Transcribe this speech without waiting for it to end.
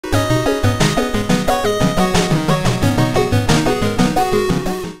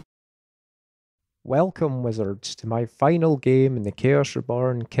Welcome, Wizards, to my final game in the Chaos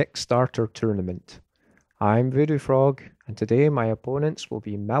Reborn Kickstarter tournament. I'm Voodoo Frog, and today my opponents will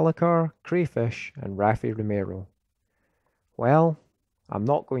be Malakar, Crayfish, and RafiRomero. Well, I'm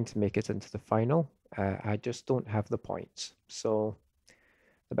not going to make it into the final. I just don't have the points. So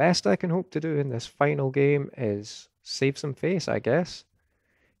the best I can hope to do in this final game is save some face, I guess.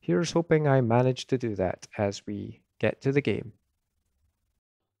 Here's hoping I manage to do that as we get to the game.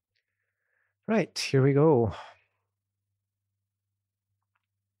 Right, here we go.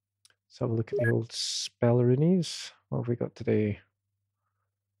 Let's have a look at the old spellerinis. What have we got today?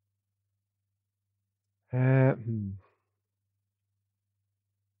 Quite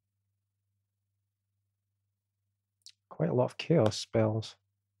a lot of chaos spells.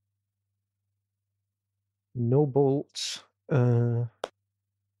 No bolts. Got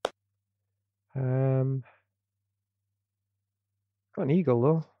an eagle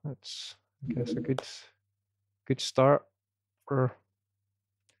though. That's, I guess, a good start for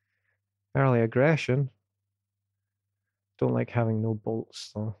early aggression. Don't like having no bolts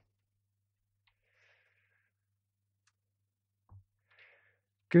though.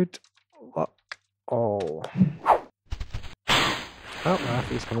 Good luck all. Oh,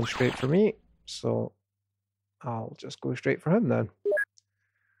 Rafi's coming straight for me, so I'll just go straight for him then.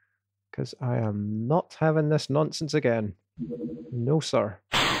 Because I am not having this nonsense again. No, sir.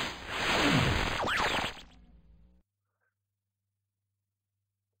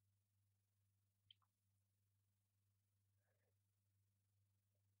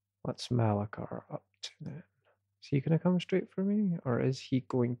 What's Malakar up to then? Is he going to come straight for me? Or is he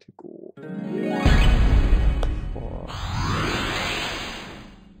going to go for...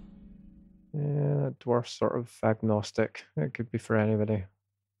 Yeah, dwarf's sort of agnostic. It could be for anybody. I'm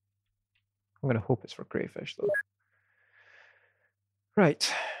going to hope it's for Crayfish though.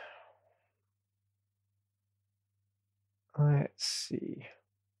 Right. Let's see.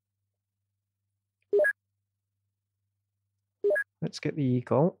 Let's get the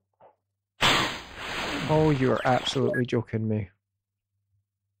eagle. Oh, you're absolutely joking me.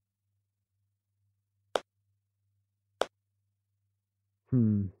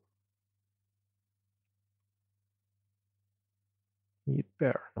 You'd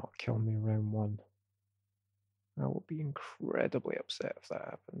better not kill me round one. I will be incredibly upset if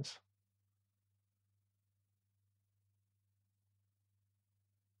that happens.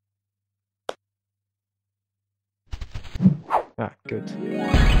 Ah, good.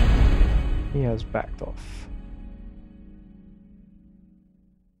 He has backed off.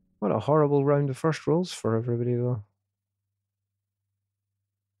 What a horrible round of first rolls for everybody though.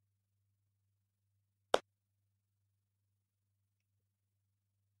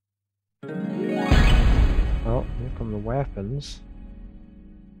 Well, here come the weapons.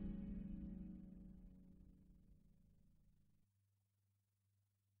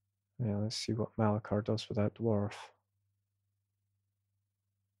 Yeah, let's see what Malakar does with that dwarf.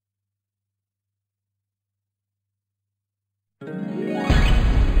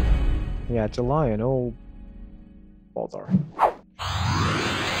 Yeah, it's a lion. Oh, bother.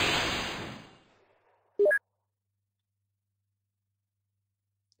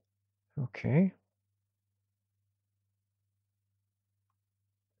 Okay.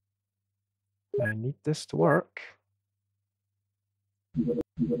 I need this to work.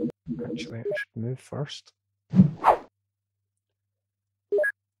 Actually, I should move first.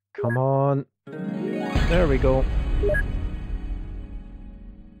 Come on. There we go.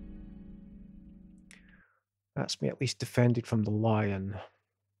 That's me at least defended from the lion.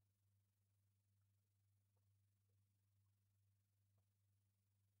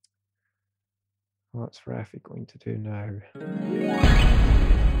 What's Rafi going to do now?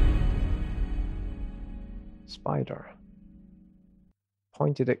 Spider.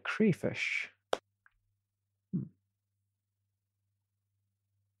 Pointed at Crayfish.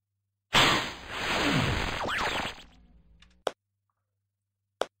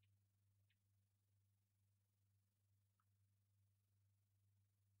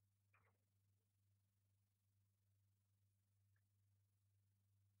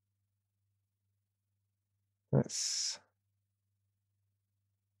 Let's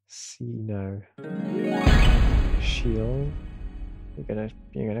see now. Shield. You're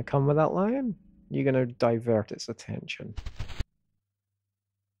gonna come with that lion? You're gonna divert its attention.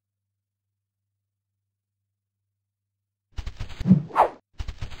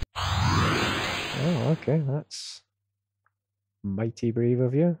 Oh, okay, that's mighty brave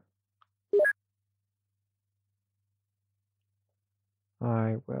of you.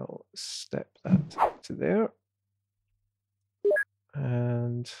 I will step that to there.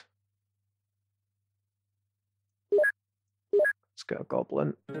 And get a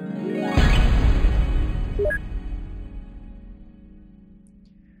goblin.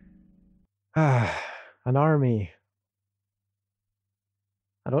 An army.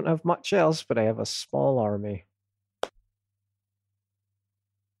 I don't have much else, but I have a small army.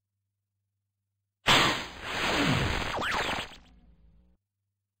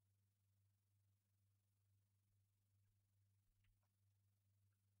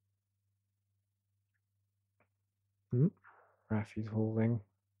 Rafi's holding.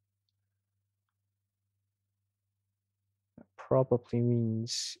 That probably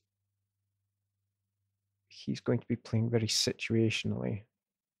means he's going to be playing very situationally,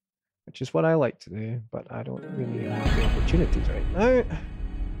 which is what I like to do, but I don't really have the opportunities right now.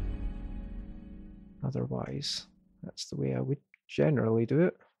 Otherwise, that's the way I would generally do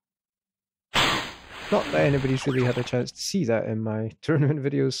it. Not that anybody's really had a chance to see that in my tournament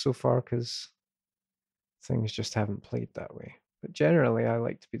videos so far, because things just haven't played that way. But generally, I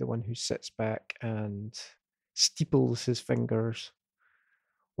like to be the one who sits back and steeples his fingers,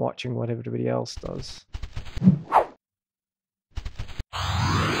 watching what everybody else does.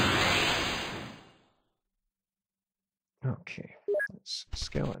 Okay, let's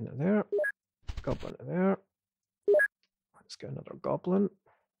skeleton in there, goblin in there. Let's get another goblin.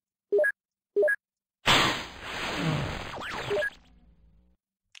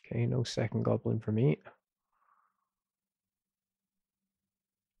 Okay, no second goblin for me.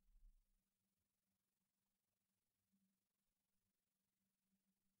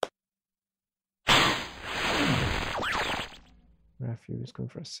 Rafi was going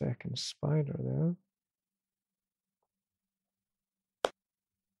for a second spider there.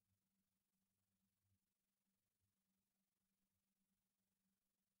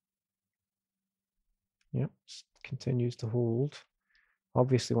 Yep, continues to hold.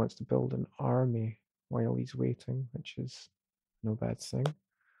 Obviously wants to build an army while he's waiting, which is no bad thing.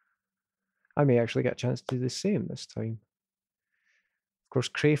 I may actually get a chance to do the same this time. Of course,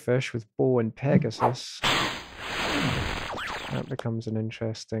 Crayfish with Bow and Pegasus. That becomes an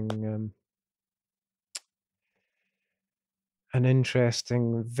interesting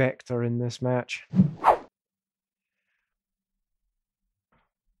vector in this match.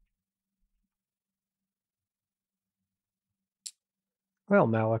 Well,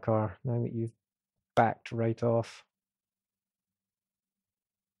 Malakar, now that you've backed right off,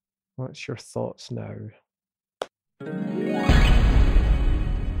 what's your thoughts now? An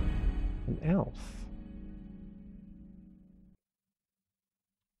elf.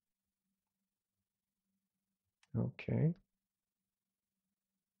 Okay.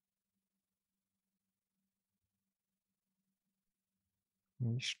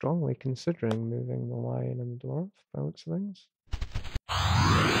 He's strongly considering moving the lion and the dwarf, bounce things.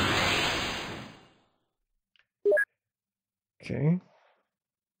 Okay.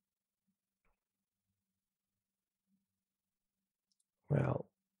 Well,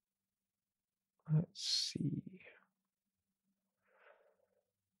 let's see.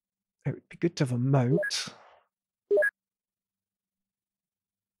 It would be good to have a mount.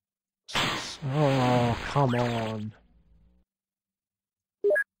 Oh, come on.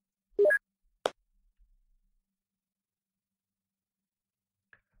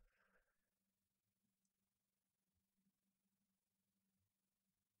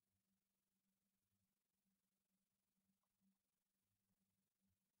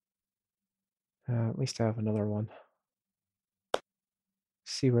 At least I have another one.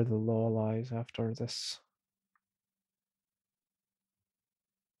 See where the law lies after this.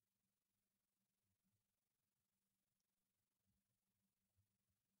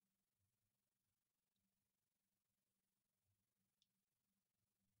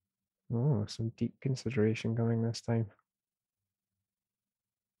 Oh, some deep consideration going this time.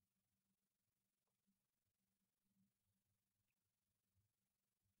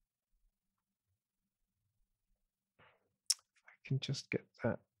 If I can just get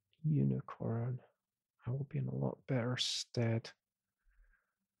that unicorn, I will be in a lot better stead.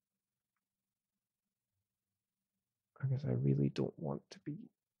 Because I really don't want to be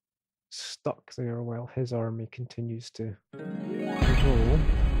stuck there while his army continues to roll.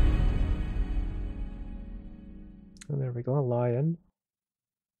 And there we go, a lion.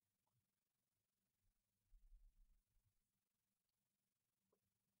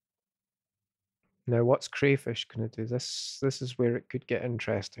 Now, what's Crayfish going to do? This is where it could get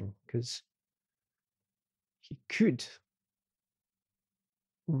interesting, because he could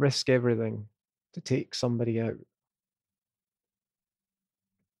risk everything to take somebody out.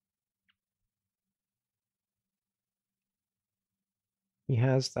 He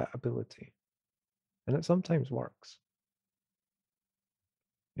has that ability, and it sometimes works.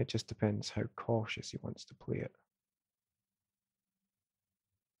 It just depends how cautious he wants to play it.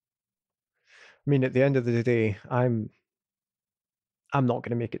 I mean, at the end of the day, I'm not going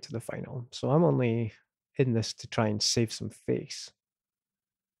to make it to the final, so I'm only in this to try and save some face.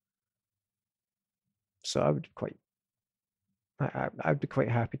 So I'd be quite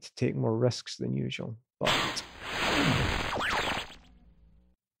happy to take more risks than usual, but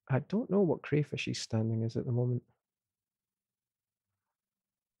I don't know what Crayfish's standing is at the moment.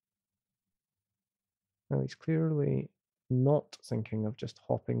 Well, he's clearly not thinking of just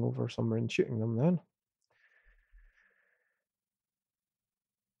hopping over somewhere and shooting them then.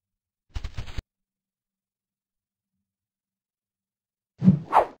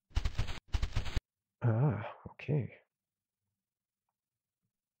 Ah, okay.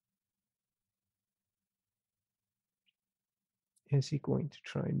 Is he going to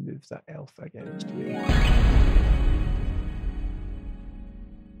try and move that elf against me?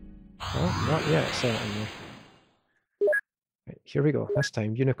 Well, not yet, certainly. Right, here we go. This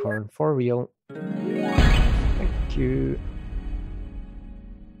time, unicorn for real. Thank you.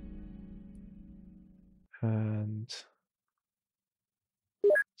 And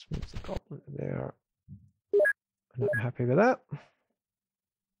let's move the goblin there. And I'm happy with that.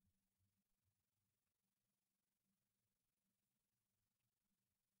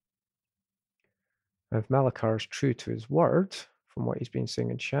 If Malakar's true to his word, from what he's been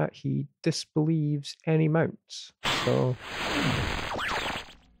saying in chat, he disbelieves any mounts. So,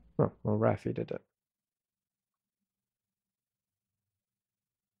 oh, well, Rafi did it.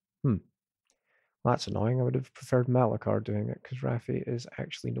 That's annoying. I would have preferred Malakar doing it because Rafi is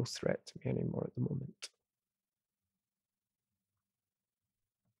actually no threat to me anymore at the moment.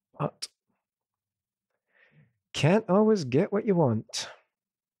 But can't always get what you want,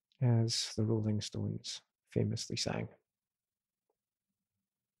 as the Rolling Stones famously sang.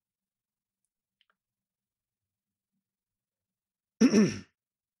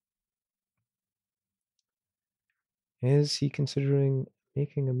 Is he considering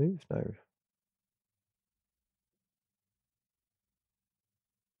making a move now?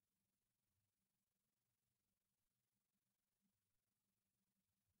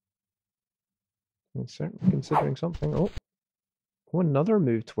 He's certainly considering something. Oh, another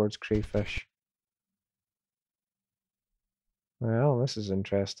move towards Crayfish. Well, this is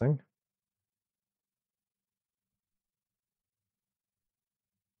interesting.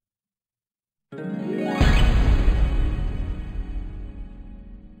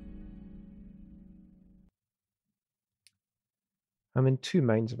 I'm in two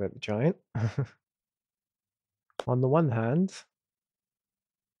minds about the giant. On the one hand,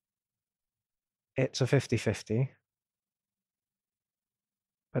 it's a 50-50.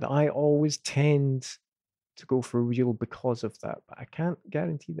 But I always tend to go for real because of that. But I can't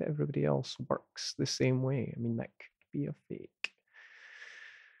guarantee that everybody else works the same way. I mean, that could be a fake.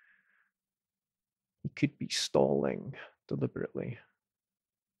 He could be stalling deliberately.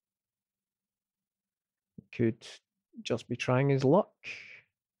 He could just be trying his luck.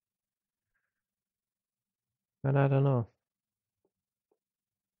 And I don't know.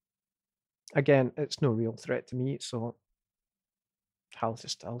 Again, it's no real threat to me, so I'll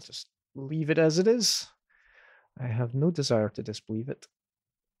just leave it as it is. I have no desire to disbelieve it.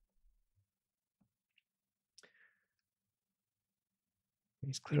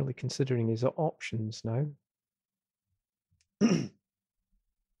 He's clearly considering his options now.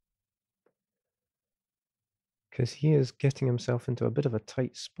 Because he is getting himself into a bit of a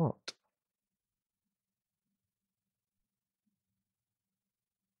tight spot.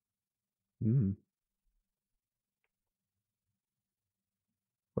 The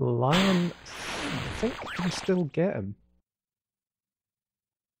lion, I think, can still get him.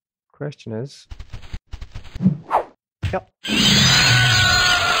 Question is, yep.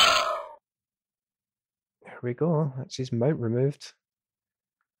 There we go. That's his mount removed.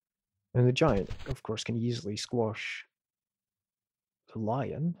 And the giant, of course, can easily squash the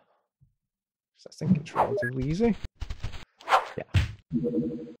lion. So I think it's relatively easy. Yeah.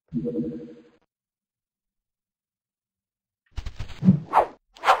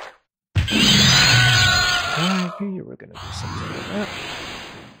 I knew you were going to do something like that.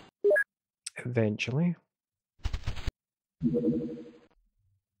 Eventually.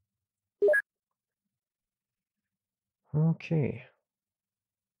 Okay.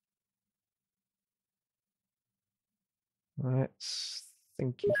 Let's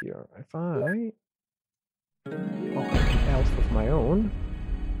think here. If I pop an elf of my own,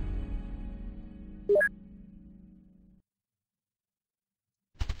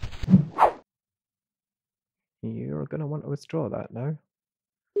 you're going to want to withdraw that now.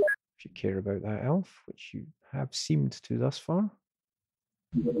 if you care about that elf, which you have seemed to thus far.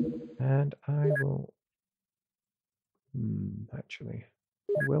 And I will... actually,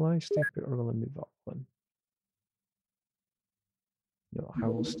 will I stay put or will I move up one? No, I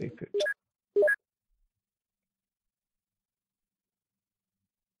will stay put.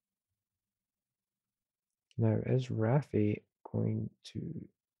 Now, is Rafi going to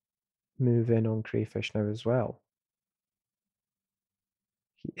move in on Crayfish now as well?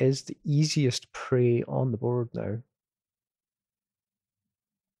 He is the easiest prey on the board now,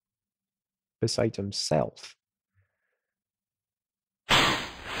 besides himself.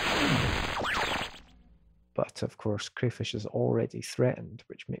 But of course, Crayfish is already threatened,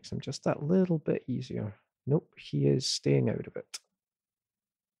 which makes him just that little bit easier. Nope, he is staying out of it.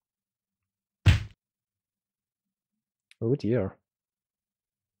 Oh dear.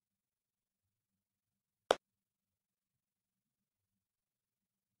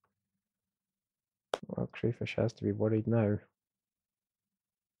 Well, Crayfish has to be worried now.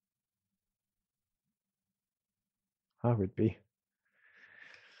 I would be.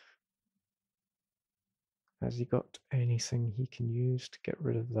 Has he got anything he can use to get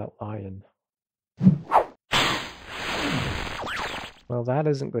rid of that lion? Well, that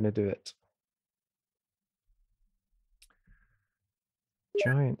isn't going to do it.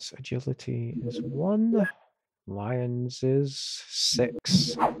 Giant's agility is 1. Lions is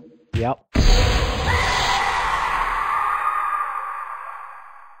 6. Yep.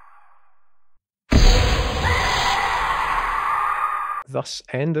 Thus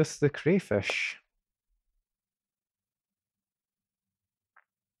endeth the Crayfish.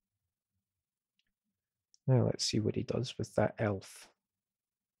 Now let's see what he does with that elf.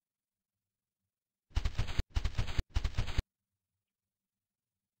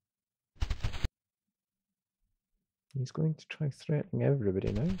 He's going to try threatening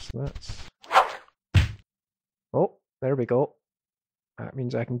everybody now, so that's... Oh, there we go. That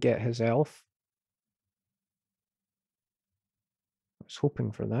means I can get his elf. I was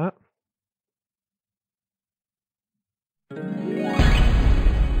hoping for that.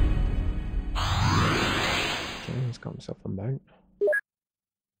 Okay, he's got himself a mount.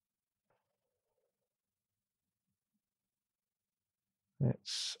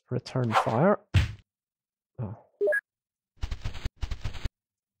 Let's return fire. Oh.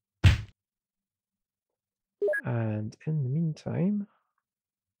 And in the meantime,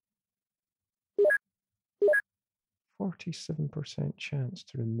 47% chance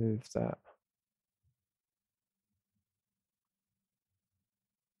to remove that.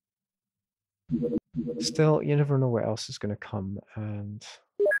 Still, you never know what else is going to come, and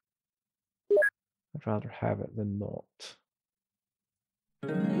I'd rather have it than not.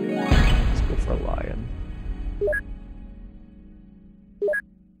 Let's go for a lion.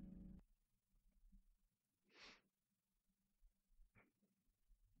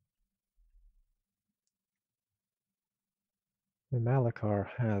 The Malakar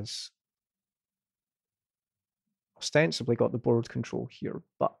has ostensibly got the board control here,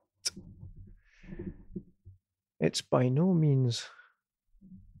 but it's by no means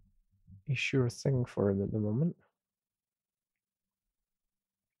a sure thing for him at the moment.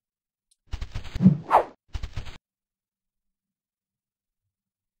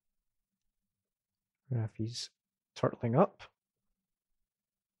 Rafi's turtling up.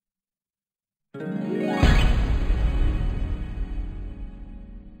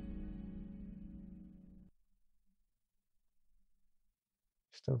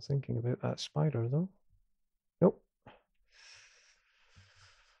 Still thinking about that spider though. Nope.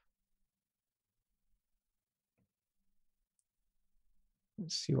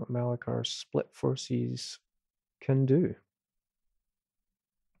 Let's see what Malakar's split forces can do.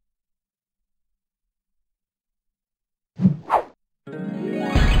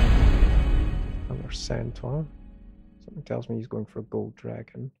 Another centaur. Something tells me he's going for a gold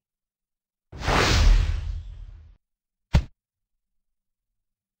dragon.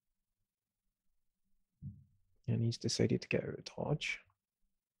 And he's decided to get out of dodge,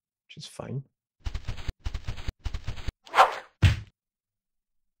 which is fine.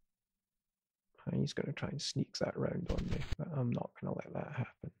 And he's going to try and sneak that round on me, but I'm not going to let that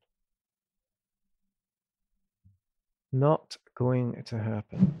happen. Not going to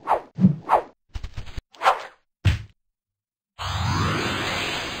happen.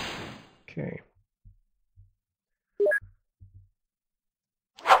 Okay.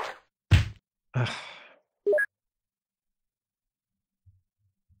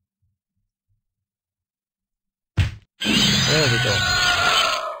 There we go.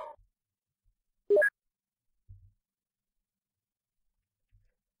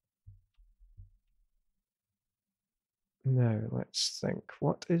 Now, let's think.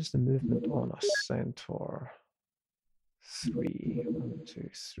 What is the movement on a centaur? 3. 1, 2,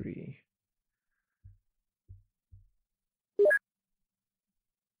 3.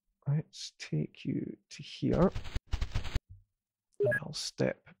 Let's take you to here. And I'll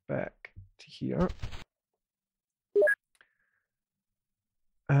step back to here.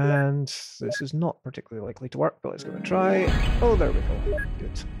 And this is not particularly likely to work, but let's give it a try. Oh, there we go.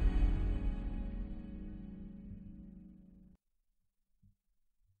 Good.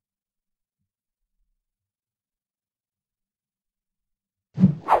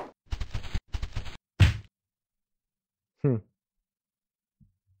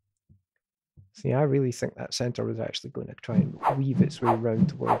 See, I really think that centaur was actually going to try and weave its way around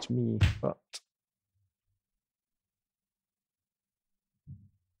towards me, but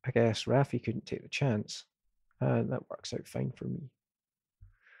I guess Rafi couldn't take the chance, and that works out fine for me.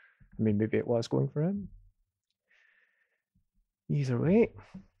 I mean, maybe it was going for him. Either way,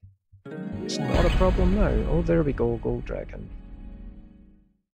 it's not a problem now. Oh, there we go, gold dragon.